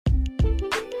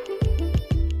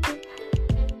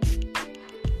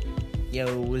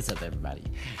Yo, what's up, everybody?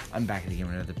 I'm back again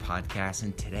with another podcast,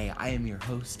 and today I am your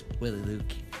host, Willie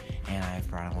Luke, and I've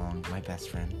brought along my best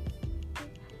friend,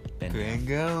 Ben.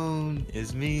 Grangone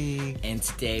is me. And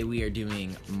today we are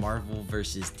doing Marvel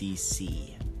vs.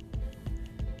 DC.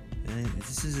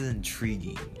 This is an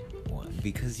intriguing one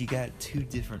because you got two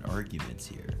different arguments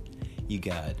here. You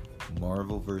got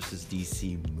Marvel versus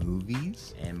DC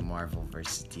movies And Marvel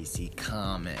vs. DC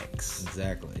comics.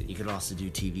 Exactly. You could also do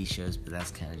TV shows, but that's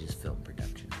kind of just film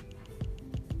production.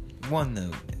 One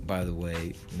note, by the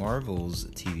way, Marvel's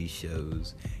TV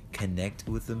shows connect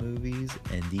with the movies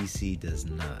and DC does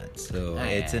not. So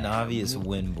it's an obvious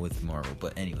win with Marvel.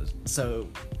 But anyways. So,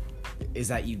 is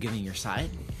that you giving your side?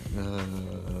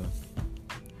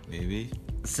 Maybe.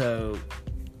 So,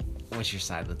 what's your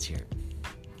side? Let's hear it.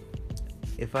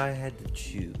 If I had to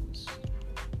choose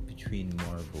between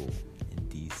Marvel and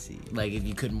DC, Like, if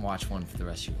you couldn't watch one for the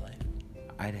rest of your life.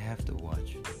 I'd have to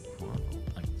watch Marvel.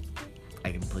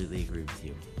 I completely agree with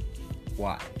you.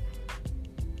 Why?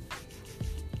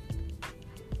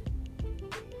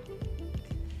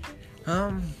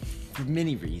 For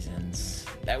many reasons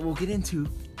that we'll get into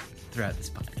throughout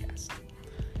this podcast.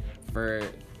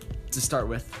 To start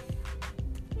with,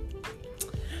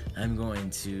 I'm going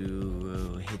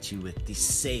to hit you with the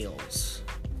sales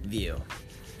view.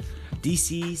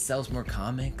 DC sells more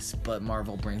comics, but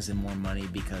Marvel brings in more money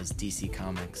because DC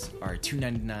comics are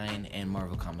 $2.99 and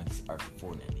Marvel comics are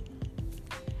 $4.99.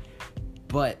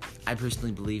 But I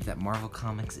personally believe that Marvel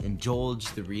comics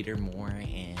indulge the reader more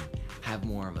and have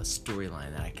more of a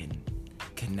storyline that I can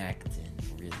connect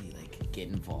and really get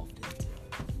involved into.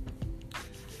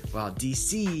 While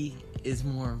DC is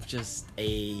more of just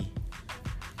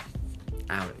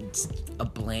it's a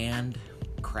bland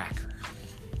cracker.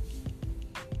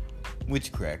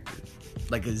 Which cracker?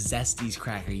 Like a Zesties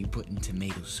cracker you put in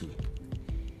tomato soup.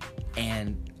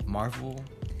 And Marvel,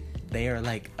 they are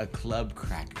like a club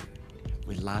cracker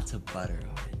with lots of butter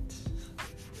on it.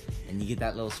 And you get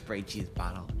that little spray cheese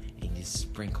bottle and you just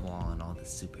sprinkle on all the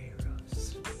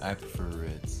superheroes. I prefer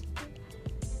Ritz.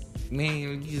 Man,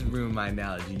 you just ruined my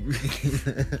analogy.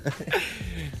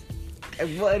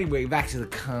 Well, anyway, back to the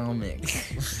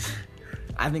comics.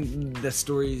 I think the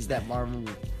stories that Marvel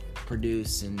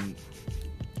produce and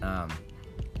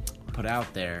put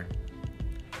out there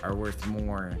are worth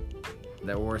more.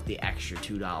 They're worth the extra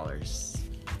 $2.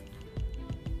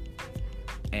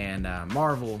 And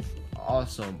Marvel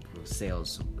also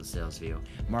sales view.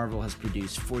 Marvel has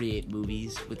produced 48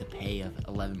 movies with a pay of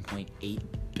 $11.8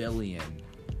 billion.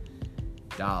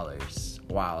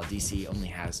 While DC only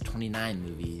has 29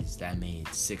 movies that made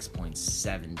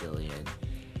 $6.7 billion.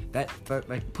 That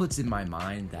puts in my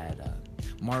mind that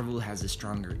Marvel has a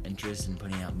stronger interest in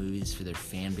putting out movies for their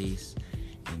fan base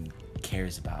and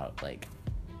cares about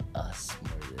us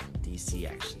more than DC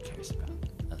actually cares about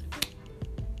other people.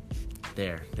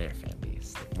 Their fan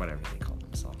base, whatever they call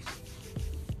themselves.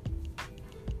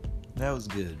 That was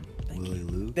good, Willie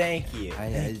Luke. Thank you.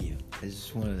 I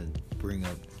just wanted to bring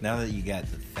up, now that you got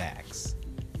the facts,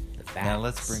 now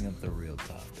let's bring up the real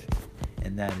topic,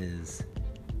 and that is,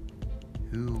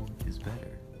 who is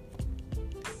better?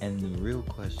 And the real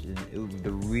question,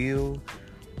 the real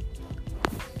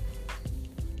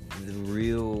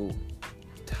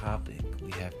topic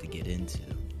we have to get into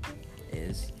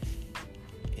is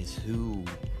who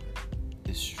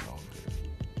is stronger,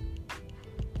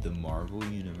 the Marvel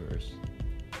universe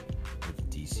or the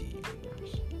DC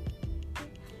universe?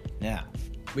 Now,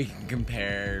 we can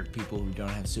compare people who don't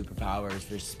have superpowers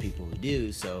versus people who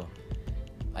do. So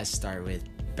let's start with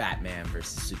Batman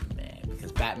versus Superman,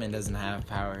 because Batman doesn't have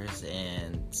powers,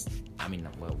 and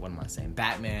what am I saying?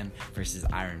 Batman versus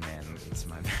Iron Man. That's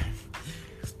my bad.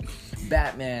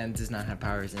 Batman does not have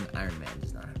powers, and Iron Man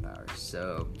does not have powers.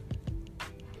 So,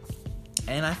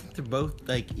 and I think they're both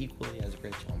equally as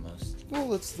rich almost. well,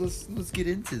 let's get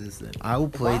into this then. I will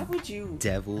play Why would you?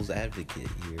 devil's advocate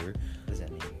here. What does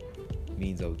that mean? It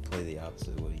means I would play the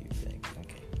opposite. What do you think?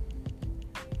 Okay.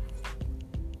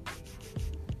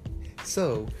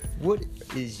 So, what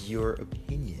is your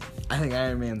opinion? I think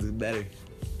Iron Man's better.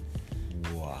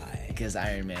 Why? Because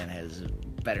Iron Man has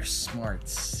better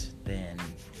smarts than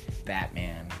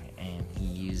Batman, and he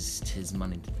used his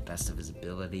money to the best of his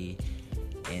ability,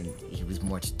 and he was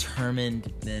more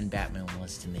determined than Batman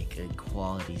was to make a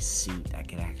quality suit that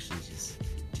could actually just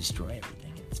destroy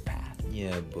everything in its path.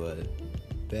 Yeah, but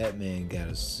Batman got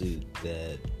a suit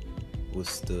that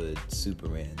withstood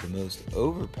Superman, the most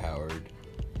overpowered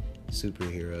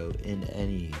superhero in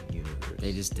any universe.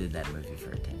 They just did that movie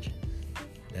for attention.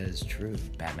 That is true.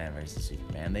 Batman versus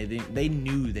Superman. They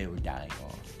knew they were dying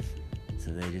off,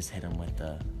 so they just hit him with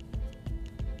the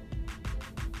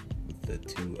the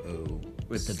 2-0.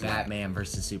 With the slap. Batman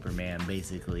versus Superman,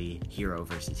 basically hero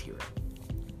versus hero.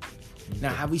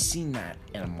 Now, have we seen that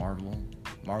in a Marvel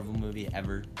movie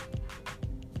ever?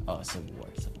 Oh, Civil War.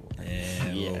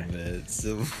 Yeah, a little bit.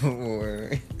 Civil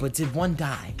War. But did one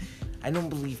die? I don't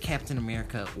believe Captain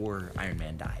America or Iron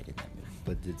Man died in that movie.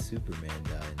 But did Superman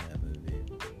die in that movie?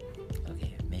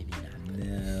 Okay, maybe not.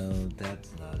 No, that's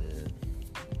not it.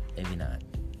 Maybe not.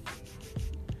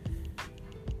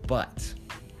 But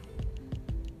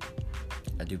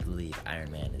I do believe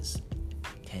Iron Man is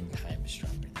 10 times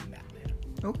stronger than Batman.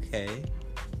 Okay.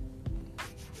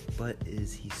 But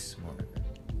is he smart?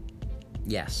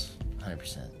 Yes,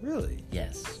 100%. Really?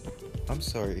 Yes. I'm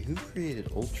sorry, who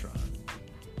created Ultron?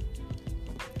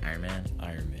 Iron Man.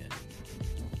 Iron Man.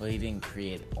 Well, he didn't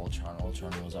create Ultron.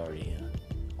 Ultron was already an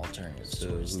alternative So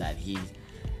source that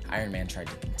Iron Man tried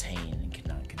to contain and could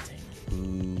not contain it.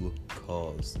 Who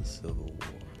caused the Civil War?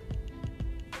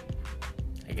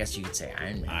 I guess you could say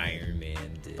Iron Man. Iron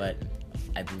Man did. But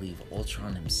I believe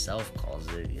Ultron himself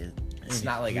caused it. It's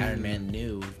not like Iron Man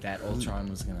knew that Ultron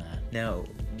was gonna... Now,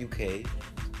 okay,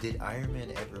 did Iron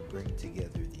Man ever bring together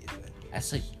the Avengers?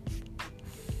 That's like...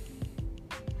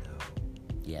 No.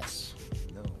 Yes.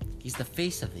 No. He's the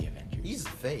face of the Avengers. He's the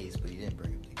face, but he didn't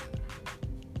bring them together.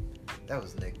 That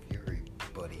was Nick Fury,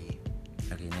 buddy.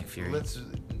 Okay, Nick Fury.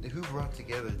 Who brought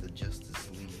together the Justice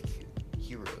League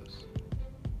heroes?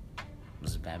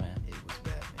 Was it Batman? It was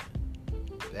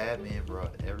Batman. Batman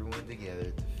brought everyone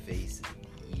together to face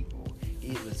evil.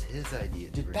 It was his idea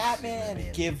to Did bring Batman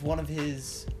Superman. give one of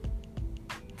his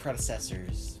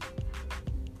predecessors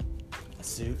a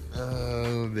suit?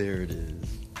 Oh, there it is.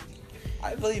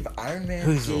 I believe Iron Man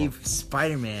Who's gave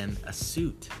Spider-Man a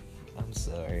suit. I'm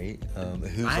sorry.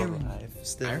 Who's Iron- alive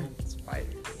still? Iron Spider.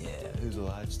 Yeah, who's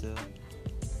alive still?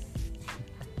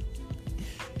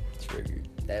 Triggered.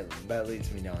 That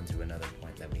leads me down to another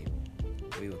point that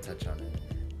we will touch on in a minute.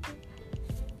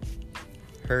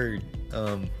 Heard.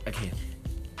 Okay,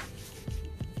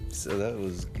 So that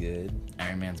was good.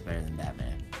 Iron Man's better than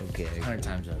Batman. Okay. 100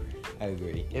 times over. I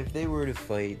agree. If they were to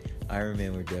fight, Iron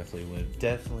Man would definitely win.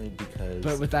 Definitely because.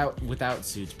 But without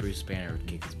suits, Bruce Banner would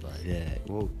kick his butt. Yeah.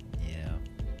 Well. Yeah.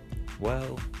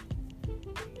 Well.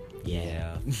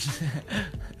 Yeah.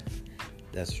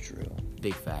 That's true.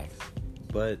 Big facts.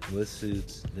 But with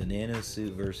suits, the nano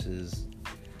suit versus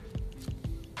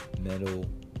metal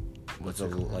with a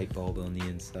light bulb on the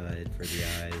inside for the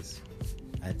eyes,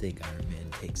 I think Iron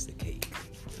Man takes the cake.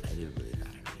 I do believe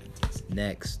Iron Man takes it.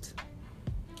 Next.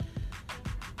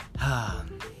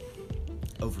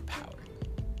 Overpowered.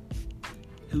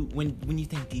 Who when you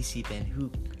think DC, Ben, who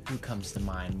comes to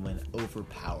mind when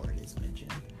overpowered is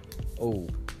mentioned? Oh,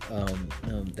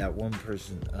 that one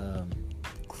person,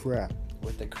 crap.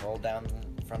 With the curl down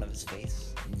in front of his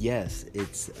face? Yes,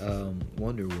 it's,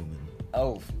 Wonder Woman.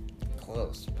 Oh,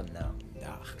 close, but no.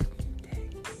 Ah,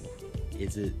 dang.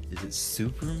 Is it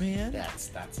Superman? That's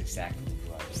exactly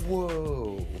who I was thinking.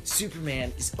 Whoa.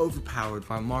 Superman is overpowered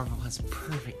while Marvel has a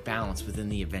perfect balance within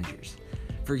the Avengers.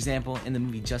 For example, in the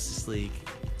movie Justice League,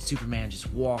 Superman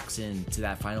just walks into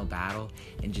that final battle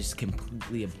and just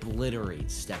completely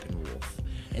obliterates Steppenwolf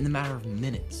in the matter of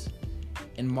minutes.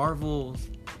 In Marvel's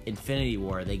Infinity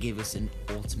War, they gave us an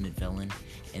ultimate villain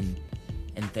in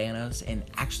Thanos and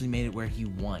actually made it where he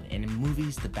won. And in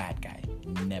movies, the bad guy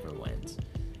never wins.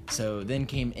 So then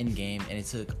came Endgame, and it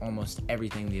took almost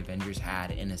everything the Avengers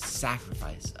had in a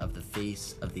sacrifice of the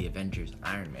face of the Avengers,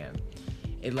 Iron Man.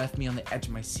 It left me on the edge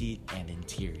of my seat and in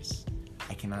tears.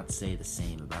 I cannot say the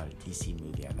same about a DC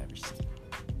movie I've ever seen.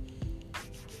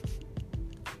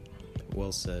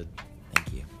 Well said.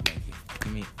 Thank you.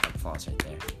 Give me applause right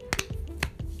there.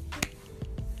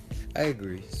 I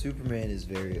agree. Superman is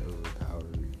very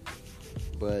overpowered.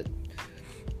 But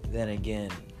then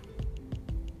again,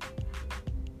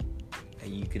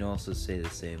 you can also say the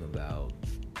same about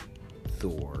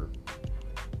Thor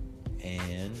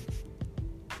and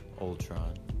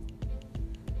Ultron.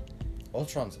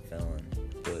 Ultron's a villain,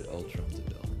 But Ultron's a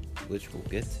villain, which we'll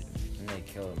get to. and they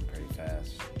kill him pretty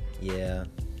fast. Yeah.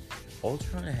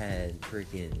 Ultron had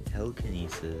freaking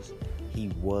telekinesis. He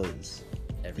was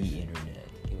Everything. the internet.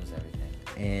 He was everything.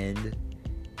 And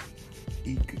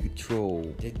he could control,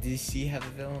 Did DC have a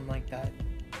villain like that?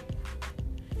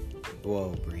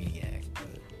 well, Brainiac.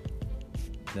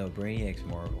 But no, Brainiac's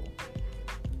Marvel.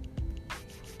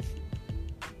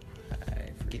 I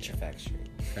forget. Get your facts straight.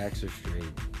 Facts are straight.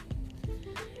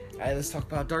 Alright, let's talk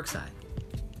about Darkseid.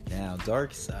 Now,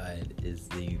 Darkseid is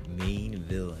the main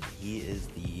villain. He is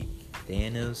the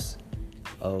Thanos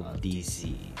of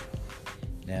DC.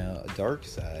 Now,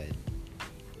 Darkseid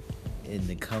in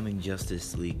the coming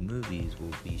Justice League movies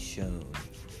will be shown.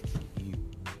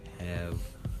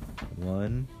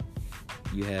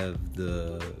 You have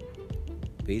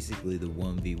basically the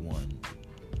 1v1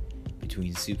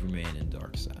 between Superman and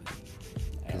Darkseid.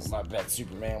 I bet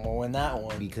Superman will win that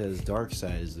one. Because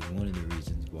Darkseid is one of the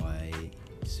reasons why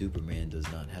Superman does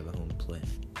not have a home planet.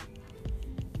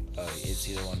 Oh, is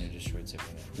he the one who destroyed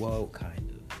Superman? Well,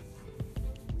 kind of.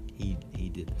 He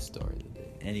did the story of the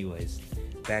day. Anyways,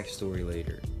 backstory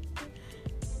later.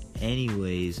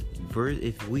 Anyways,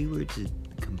 if we were to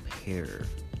compare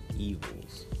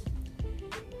evils,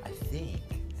 I think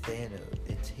Thanos,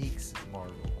 it takes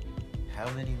Marvel how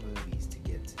many movies to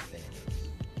get to Thanos?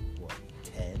 What,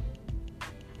 10?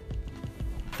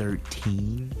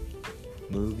 13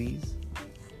 movies?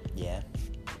 Yeah.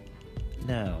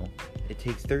 No, it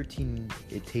takes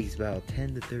about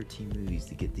 10 to 13 movies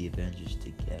to get the Avengers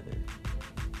together.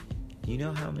 Do you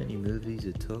know how many movies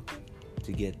it took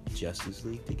to get Justice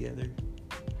League together?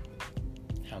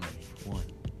 How many? One.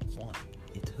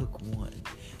 It took one.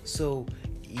 So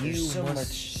you so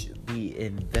must be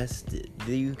invested.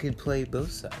 You can play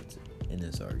both sides in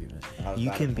this argument.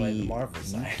 You can be the Marvel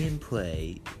side. You can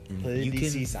play the you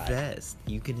DC can side. invest.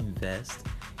 You can invest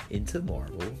into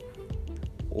Marvel,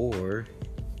 or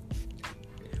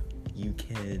you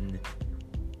can,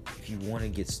 if you want to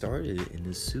get started in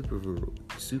the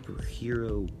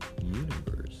superhero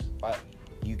universe,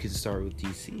 you can start with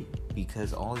DC,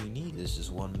 because all you need is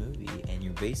just one movie and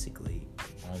you're basically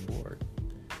on board.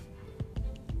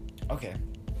 Okay.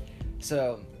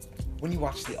 So, when you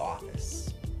watch The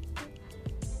Office,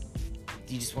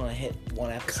 do you just want to hit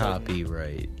one episode?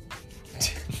 Copyright.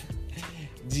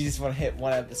 Do you just want to hit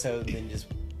one episode and then just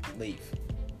leave?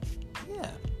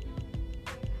 Yeah.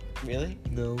 Really?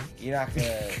 No. You're not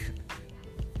gonna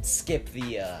skip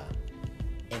the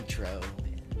intro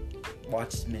and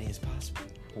watch as many as possible.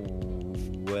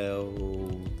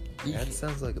 Well, that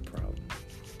sounds like a problem.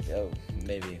 Oh,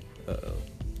 maybe. Uh-oh.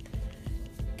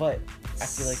 But I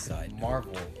feel like Side note.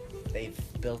 Marvel, they've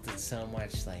built it so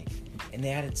much, and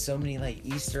they added so many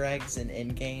Easter eggs in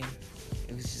Endgame.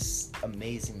 It was just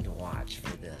amazing to watch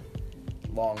for the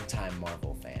longtime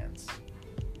Marvel fans.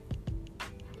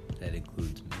 That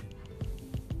includes me.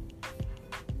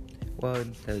 Well,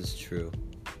 that's true.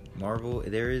 Marvel,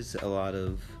 there is a lot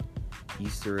of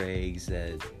Easter eggs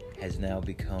that has now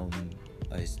become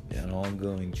an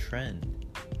ongoing trend,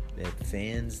 that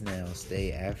fans now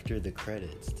stay after the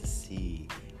credits to see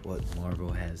what Marvel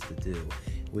has to do.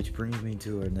 Which brings me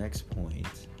to our next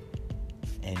point,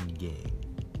 Endgame,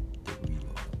 the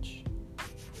relaunch.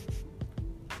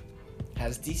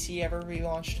 Has DC ever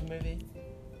relaunched a movie?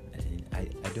 I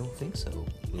don't think so,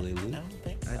 Lily Lou. I don't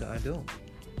think so. I don't.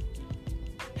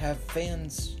 Have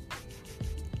fans...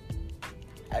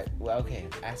 okay,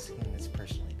 asking this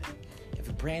personally, but if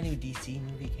a brand new DC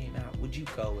movie came out, would you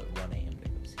go at 1 a.m. to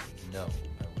go see it? No, I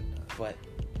would not. But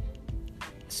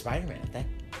Spider-Man,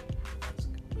 that's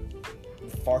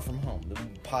Far From Home, the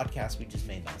podcast we just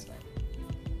made last night.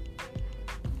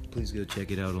 Please go check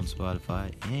it out on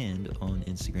Spotify and on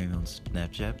Instagram, on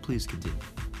Snapchat. Please continue.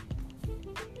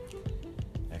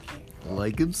 Okay.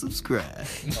 Like and subscribe.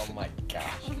 Oh my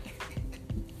gosh.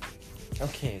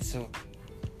 Okay, so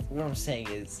what I'm saying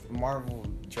is Marvel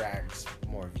drags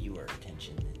more viewer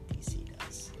attention than DC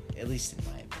does, at least in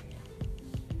my opinion.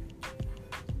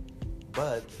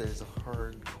 But there's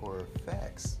hardcore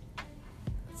facts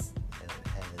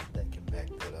that can back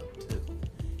that up too.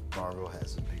 Marvel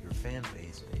has a bigger fan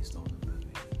base based on the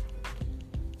movie.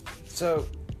 So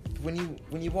when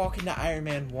you walk into Iron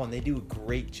Man 1, they do a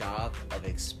great job of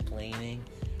explaining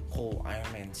whole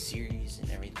Iron Man series and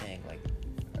everything.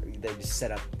 They just set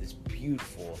up this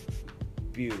beautiful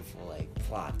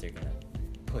plot they're gonna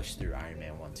push through Iron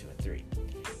Man 1, 2, and 3.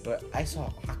 But I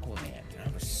saw Aquaman and I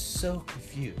was so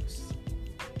confused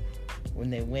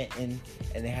when they went in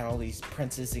and they had all these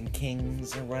princes and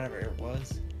kings or whatever it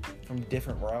was from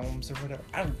different realms or whatever.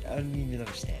 I don't even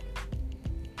understand.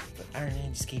 But Iron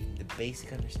Man just gave me the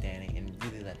basic understanding and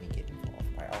really let me get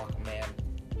involved. By Aquaman,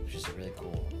 which is a really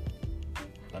cool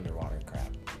underwater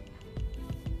crab.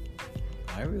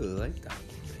 I really liked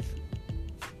Aquaman.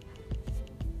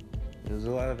 There was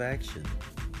a lot of action,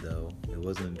 though. It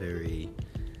wasn't very,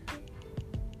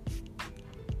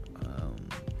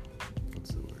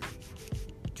 what's the word?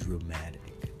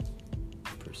 Dramatic,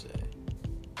 per se.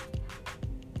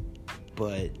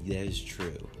 But that is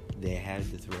true. They had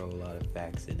to throw a lot of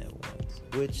facts in at once,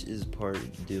 which is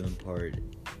due in part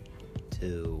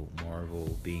to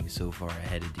Marvel being so far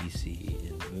ahead of DC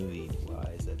in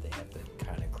movie-wise that they have to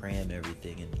kind of cram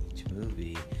everything in each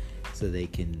movie so they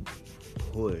can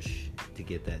push to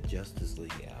get that Justice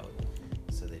League out,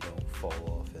 so they don't fall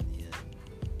off in the end.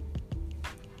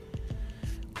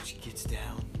 Which gets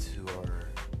down to our.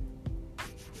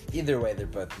 Either way, they're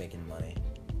both making money.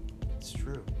 It's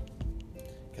true.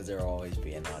 Because there will always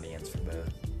be an audience for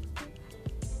both.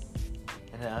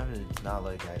 And it's not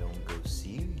like I don't go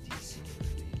see DC movies.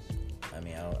 I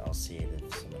mean, I'll see it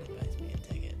if somebody buys me a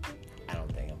ticket. I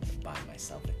don't think I'm going to buy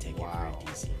myself a ticket for a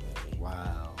DC movie.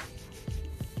 Wow.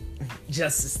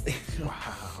 Justice League.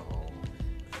 Wow.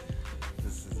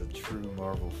 This is a true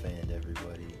Marvel fan,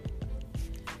 everybody.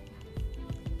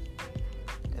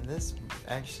 And this,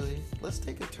 actually, let's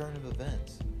take a turn of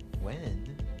events.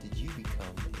 When did you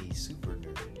become a super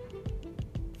nerd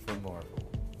for Marvel?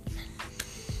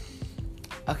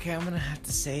 Okay, I'm going to have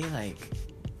to say,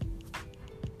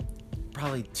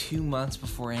 probably 2 months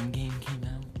before Endgame came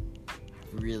out.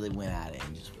 Really went at it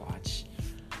and just watched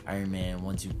Iron Man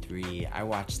 1, 2, 3. I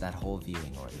watched that whole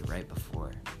viewing order right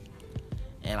before.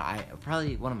 And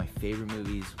probably one of my favorite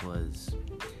movies was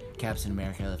Captain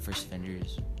America: The First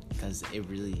Avengers, because it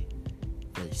really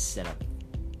set up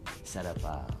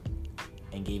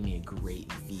and gave me a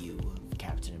great view of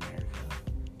Captain America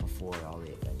before all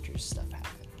the Avengers stuff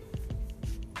happened.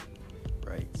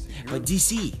 Right. So But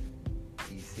DC,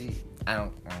 I I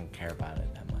don't care about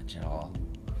it that much at all.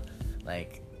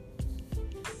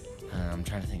 I'm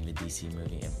trying to think of a DC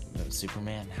movie.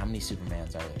 Superman. How many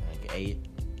Supermans are there? 8?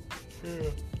 Yeah.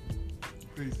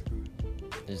 Basically.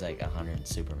 There's 100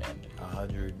 Superman.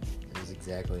 100. It was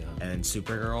exactly 100. And then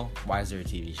Supergirl. Why is there a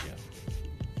TV show?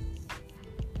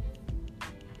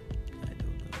 I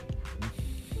don't know.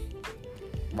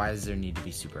 Why does there need to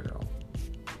be Supergirl?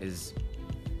 Is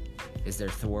there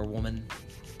Thor Woman?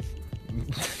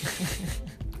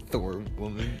 Thor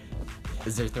Woman.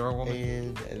 Is there Thor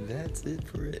Woman? And that's it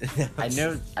for it. I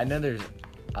know there's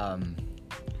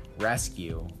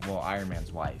Rescue. Well, Iron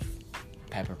Man's wife,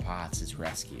 Pepper Potts, is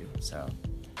Rescue. So,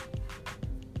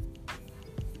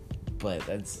 but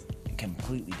that's a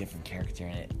completely different character,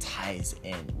 and it ties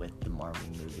in with the Marvel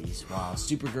movies. While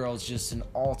Supergirl is just an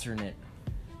alternate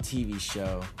TV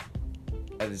show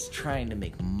that is trying to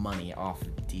make money off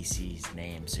of DC's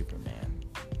name, Superman.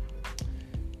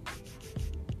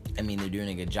 I mean, they're doing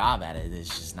a good job at it.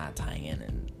 It's just not tying in,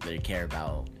 and they care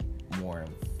about more of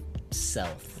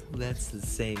self. That's the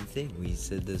same thing. We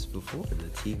said this before. The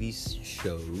TV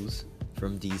shows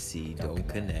from DC don't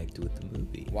connect with the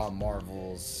movie. While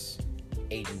Marvel's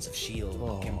Agents of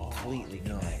S.H.I.E.L.D. completely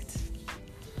connect.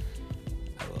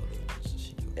 I love Agents of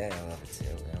S.H.I.E.L.D. Yeah, I love it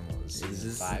too. I'm on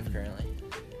season 5 currently.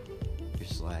 You're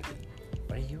slacking.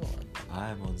 What are you on?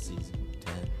 I'm on season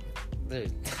 10.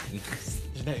 There's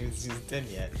not even season 10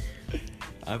 yet.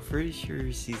 I'm pretty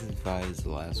sure season 5 is the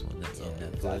last one that's on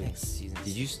Netflix. I think season.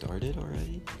 Did you start it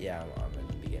already? Yeah, I'm in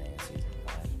the beginning of season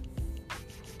 5.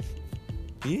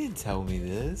 You didn't tell me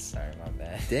this. Sorry, my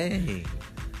bad. Dang.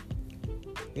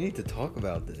 We need to talk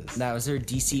about this. Now, is there a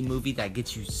DC movie that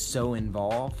gets you so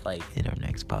involved? In our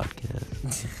next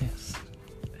podcast.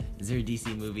 Is there a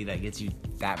DC movie that gets you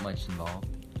that much involved?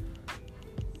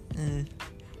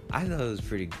 I thought it was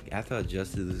pretty. I thought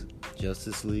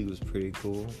Justice League was pretty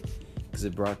cool because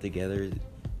it brought together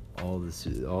all the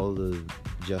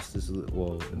Justice League.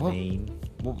 Well, the main.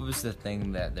 What was the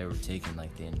thing that they were taking, the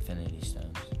Infinity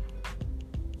Stones?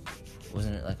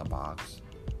 Wasn't it a box?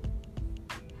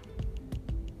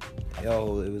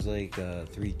 Oh, it was 3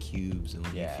 cubes, and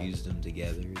when you fused them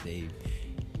together, they.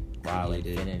 Wow,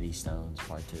 Infinity Stones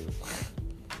Part 2.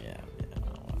 Yeah.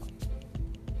 Wow.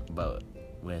 But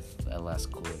with a less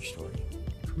cooler story.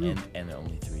 And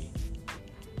only 3.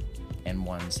 And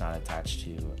one's not attached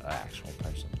to an actual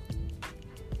person.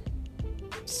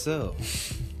 So,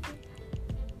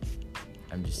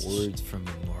 I'm just words from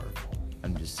a Marvel.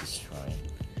 I'm just destroying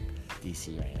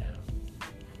DC right now.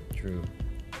 True.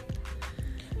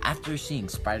 After seeing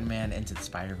Spider-Man Into the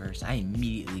Spider-Verse, I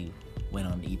immediately went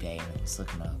on eBay and I was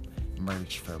looking up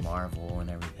merch for Marvel and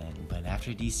everything. But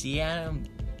after DC,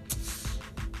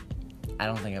 I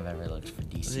don't think I've ever looked for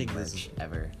DC merch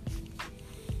ever.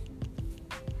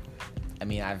 I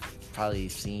mean, I've probably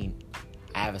seen.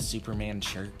 I have a Superman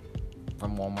shirt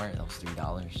from Walmart. That was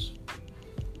 $3.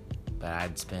 But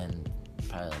I'd spend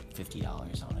probably $50 on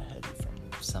a hoodie from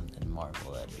something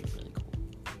Marvel. That'd be really cool.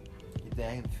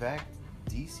 In fact,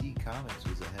 DC Comics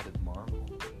was ahead of Marvel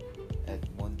at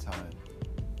one time.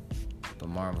 But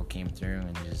Marvel came through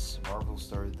and just. Marvel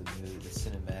started the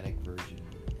cinematic version,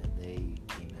 and they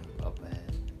came up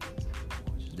ahead.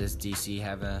 Does DC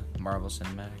have a Marvel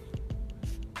cinematic?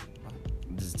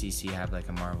 Does DC have a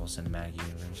Marvel Cinematic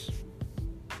Universe?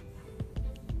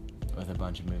 With a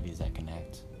bunch of movies that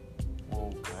connect?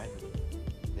 Well, kind of.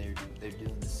 they're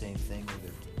doing the same thing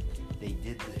where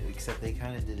except they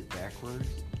kind of did it backwards.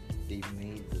 They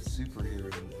made the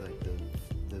superheroes like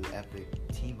the epic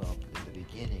team up in the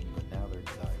beginning, but now they're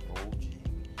divulging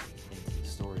into the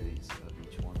stories of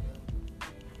each one of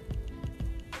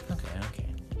them. Okay.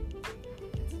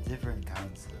 It's a different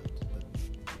concept, but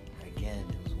again,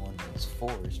 it was one that was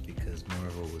forced because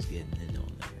Marvel was getting in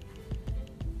on their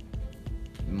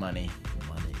Money.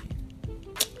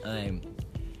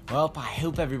 Well, I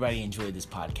hope everybody enjoyed this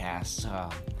podcast.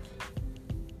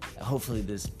 Hopefully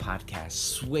this podcast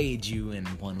swayed you in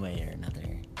one way or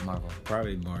another. Marvel.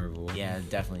 Probably Marvel. Yeah, it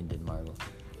definitely did Marvel.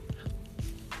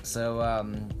 So,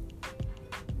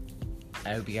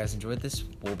 I hope you guys enjoyed this.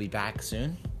 We'll be back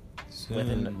soon.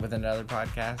 With another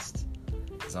podcast.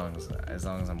 As long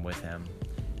as I'm with him.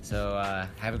 So,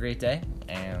 have a great day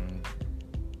and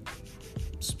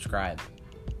subscribe.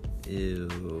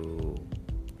 Ew.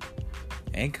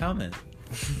 And comment.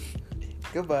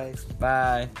 Goodbye.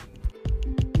 Bye.